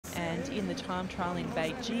in the time trial in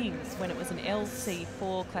Beijing when it was an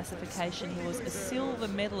LC4 classification. He was a silver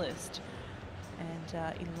medalist. And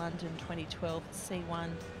in London 2012 C1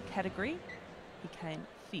 category, he came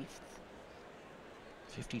 5th.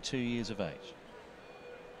 52 years of age.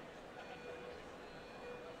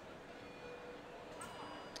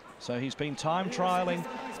 So he's been time trialing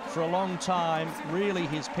for a long time. Really,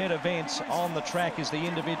 his pet events on the track is the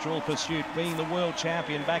individual pursuit, being the world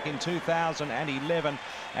champion back in 2011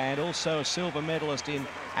 and also a silver medalist in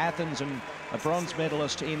Athens and a bronze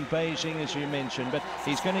medalist in Beijing, as you mentioned. But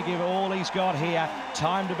he's going to give all he's got here.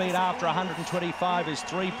 Time to beat after 125 is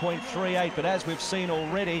 3.38. But as we've seen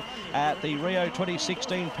already at the Rio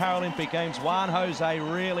 2016 Paralympic Games, Juan Jose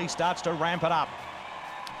really starts to ramp it up.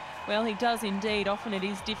 Well, he does indeed. Often it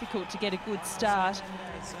is difficult to get a good start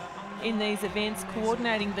in these events,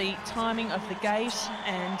 coordinating the timing of the gate.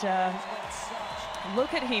 And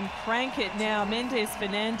look at him crank it now. MENDEZ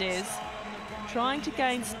Fernandez trying to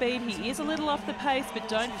gain speed. He is a little off the pace, but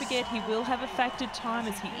don't forget he will have a factored time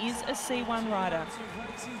as he is a C1 rider.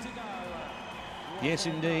 Yes,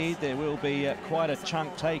 indeed. There will be quite a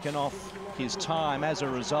chunk taken off his time as a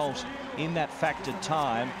result in that factored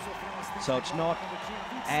time. So it's not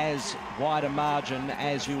as wide a margin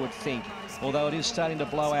as you would think, although it is starting to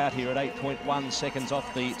blow out here at 8.1 seconds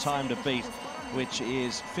off the time to beat, which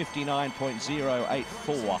is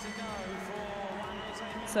 59.084.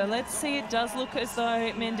 So let's see, it does look as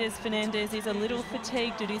though MENDEZ Fernandez is a little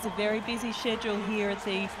fatigued. It is a very busy schedule here at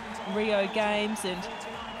the Rio Games, and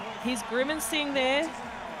he's grimacing there.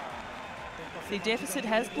 The deficit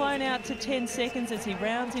has blown out to 10 seconds as he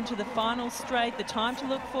rounds into the final straight. The time to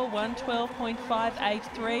look for,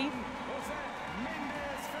 1:12.583.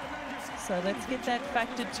 So let's get that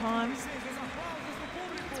factored time. It's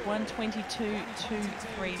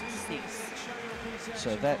 1:22.236.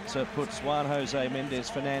 So that puts Juan Jose MENDEZ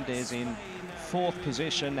Fernandez in 4th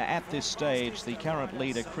position at this stage. The current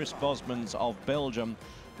leader, Kris of Belgium,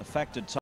 a factored time